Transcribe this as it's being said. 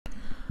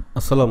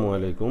আসসালামু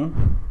আলাইকুম।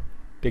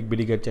 Tech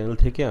BD guide channel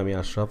থেকে আমি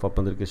আশরাফ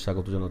আপনাদেরকে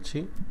স্বাগত জানাচ্ছি।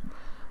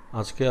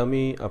 আজকে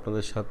আমি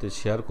আপনাদের সাথে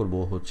শেয়ার করব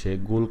হচ্ছে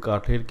গোল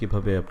কাঠের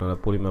কিভাবে আপনারা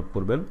পরিমাপ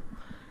করবেন।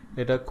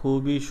 এটা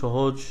খুবই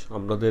সহজ,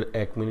 আপনাদের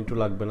 1 মিনিটও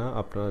লাগবে না।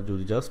 আপনারা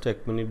যদি জাস্ট 1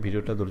 মিনিট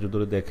ভিডিওটা ধৈর্য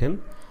ধরে দেখেন,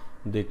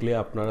 দেখলে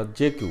আপনারা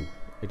যে কেউ,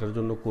 এটার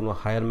জন্য কোনো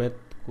হায়ার ম্যাথ,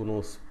 কোনো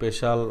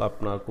স্পেশাল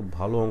আপনার খুব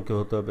ভালো অঙ্কে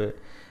হতে হবে,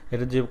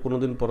 এটা যে কোনো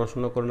দিন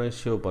পড়াশোনা করে নাই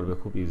সেও পারবে,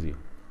 খুব ইজি।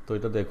 তো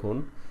এটা দেখুন,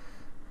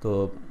 তো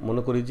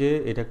মনে করি যে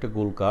এটা একটা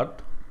গোল কাঠ।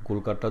 গোল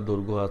কাঠটার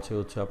দৈর্ঘ্য আছে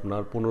হচ্ছে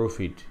আপনার 15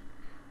 ফিট।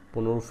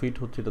 15 ফিট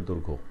হচ্ছে এটা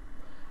দৈর্ঘ্য।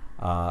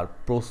 আর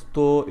প্রস্থ,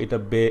 এটা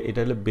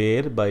হলো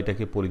বের বা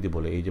এটাকে পরিধি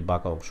বলে, এই যে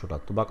বাঁকা অংশটা।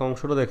 তো বাঁকা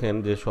অংশটা দেখেন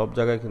যে সব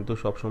জায়গায় কিন্তু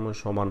সবসময়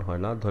সমান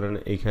হয় না। ধরেন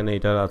এইখানে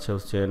এটার আছে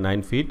হচ্ছে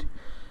 9 ফিট,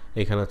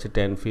 এখানে আছে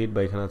 10 ফিট বা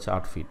এখানে আছে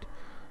 8 ফিট।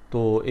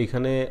 তো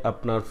এইখানে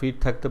আপনার ফিট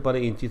থাকতে পারে,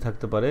 ইঞ্চি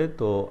থাকতে পারে।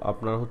 তো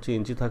আপনার হচ্ছে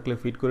ইঞ্চি থাকলে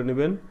ফিট করে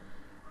নেবেন।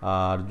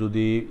 আর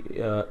যদি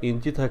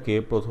ইঞ্চি থাকে,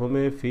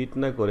 প্রথমে ফিট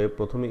না করে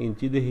প্রথমে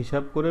ইঞ্চি দিয়ে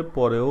হিসাব করে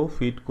পরেও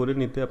ফিট করে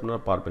নিতে আপনারা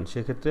পারবেন।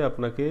 সেক্ষেত্রে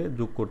আপনাকে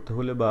যোগ করতে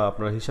হলে বা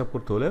আপনার হিসাব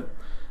করতে হলে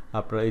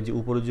আপনার এই যে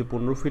উপরে যে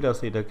 15 ফিট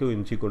আছে এটাকেও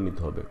ইঞ্চি করে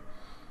নিতে হবে।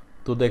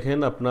 তো দেখেন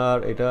আপনার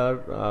এটার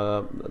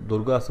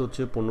দৈর্ঘ্য আছে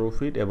হচ্ছে 15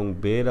 ফিট এবং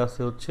বের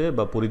আছে হচ্ছে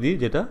বা পরিধি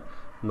যেটা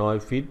 9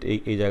 ফিট।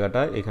 এই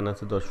জায়গাটায় এখানে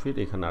আছে 10 ফিট,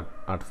 এখানে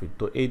 8 ফিট।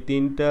 তো এই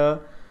তিনটা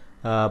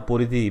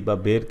পরিধি বা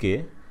বেরকে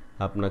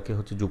আপনাকে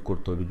হচ্ছে যোগ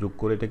করতে হবে। যোগ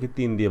করে এটাকে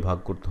 3 দিয়ে ভাগ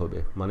করতে হবে,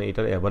 মানে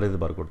এটার অ্যাভারেজ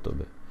বার করতে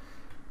হবে।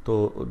 তো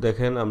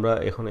দেখেন আমরা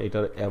এখন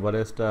এটার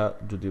অ্যাভারেজটা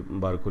যদি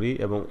বার করি,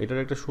 এবং এটার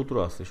একটা সূত্র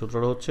আছে।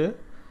 সূত্রটা হচ্ছে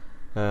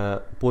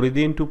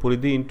পরিধি ইন্টু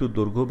পরিধি ইন্টু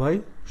দৈর্ঘ্য বাই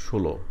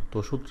 16। তো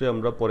সূত্রে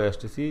আমরা পরে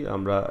আসতেছি,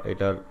 আমরা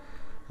এটার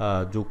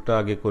যোগটা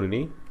আগে করে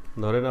নিই।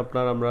 ধরেন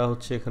আমরা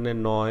হচ্ছে এখানে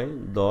 9,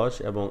 10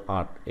 এবং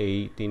 8 এই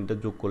তিনটা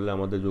যোগ করলে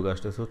আমাদের যোগ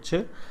আসতেছে হচ্ছে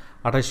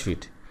 28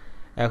 ফিট।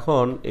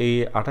 এখন এই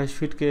 28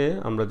 ফিটকে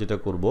আমরা যেটা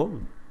করব,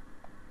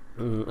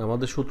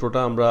 আমাদের সূত্রটা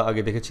আমরা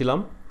আগে দেখেছিলাম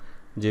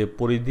যে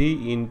পরিধি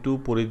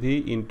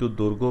ইন্টু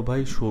দৈর্ঘ্য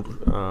বাই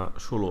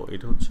 16।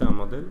 এটা হচ্ছে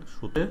আমাদের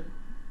সূত্রে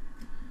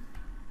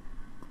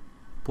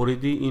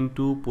পরিধি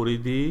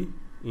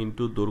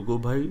ইন্টু দৈর্ঘ্য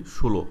বাই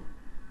 16,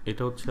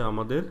 এটা হচ্ছে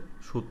আমাদের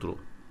সূত্র।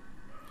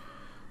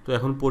 তো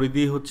এখন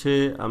পরিধি হচ্ছে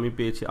আমি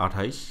পেয়েছি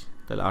 28,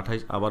 তাহলে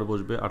 28 আবার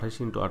বসবে 28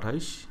 ইন্টু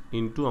 28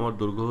 ইন্টু আমার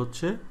দৈর্ঘ্য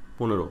হচ্ছে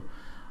 15,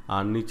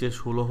 আর নিচে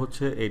 16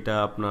 হচ্ছে, এটা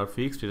আপনার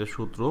ফিক্সড, এটা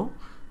সূত্র।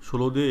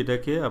 16 দিয়ে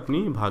এটাকে আপনি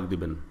ভাগ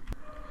দিবেন।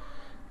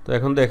 তো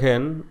এখন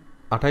দেখেন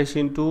 28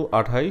 ইন্টু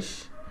 28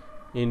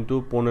 ইন্টু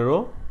 15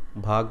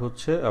 ভাগ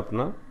হচ্ছে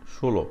আপনার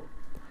 16।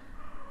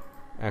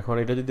 এখন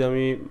এটা যদি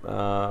আমি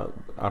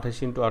 28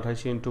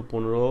 ইন্টু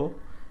 15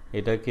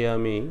 এটাকে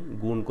আমি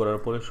গুণ করার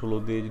পরে 16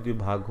 দিয়ে যদি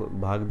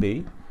ভাগ দেই,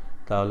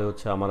 তাহলে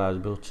হচ্ছে আমার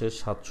আসবে হচ্ছে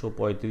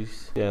 735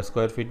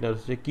 স্কোয়ার ফিট, না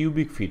হচ্ছে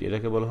কিউবিক ফিট,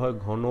 এটাকে বলা হয়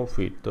ঘন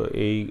ফিট। তো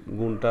এই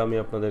গুণটা আমি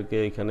আপনাদেরকে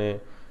এখানে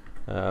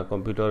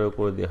কম্পিউটারে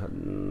করে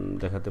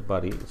দেখাতে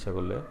পারি ইচ্ছা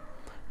করলে।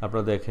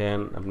 আপনারা দেখেন,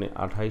 আপনি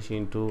 28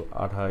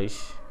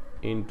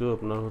 ইন্টু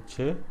আপনার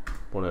হচ্ছে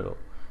 15,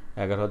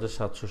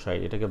 11,760,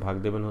 এটাকে ভাগ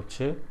দেবেন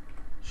হচ্ছে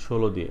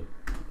 16 দিয়ে,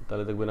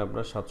 তাহলে দেখবেন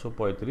আপনার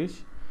 735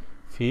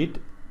 ফিট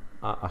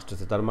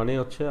আসতেছে। তার মানে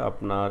হচ্ছে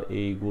আপনার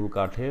এই গোল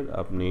কাঠের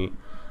আপনি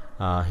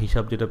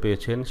হিসাব যেটা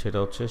পেয়েছেন সেটা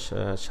হচ্ছে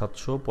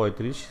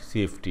 735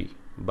 সিএফটি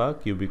বা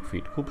কিউবিক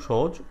ফিট। খুব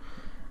সহজ।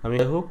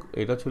 যাই হোক,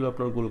 এটা ছিল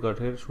আপনার গোল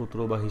কাঠের সূত্র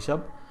বা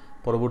হিসাব।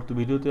 পরবর্তী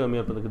ভিডিওতে আমি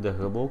আপনাদেরকে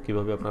দেখাবো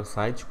কিভাবে আপনার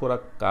সাইজ করা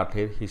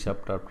কাঠের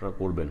হিসাবটা আপনারা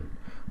করবেন।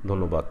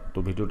 ধন্যবাদ। তো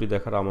ভিডিওটি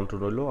দেখার আমন্ত্রণ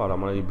রইল। আর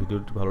আমার এই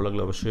ভিডিওটি ভালো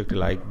লাগলে অবশ্যই একটি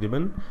লাইক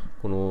দিবেন,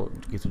 কোনো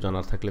কিছু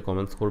জানার থাকলে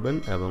কমেন্টস করবেন,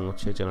 এবং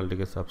হচ্ছে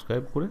চ্যানেলটিকে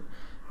সাবস্ক্রাইব করে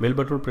বেল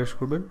বাটন প্রেস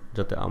করবেন,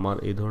 যাতে আমার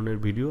এই ধরনের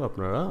ভিডিও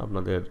আপনারা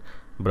আপনাদের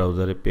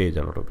ব্রাউজারে পেয়ে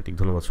যান অটোমেটিক।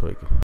 ধন্যবাদ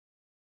সবাইকে।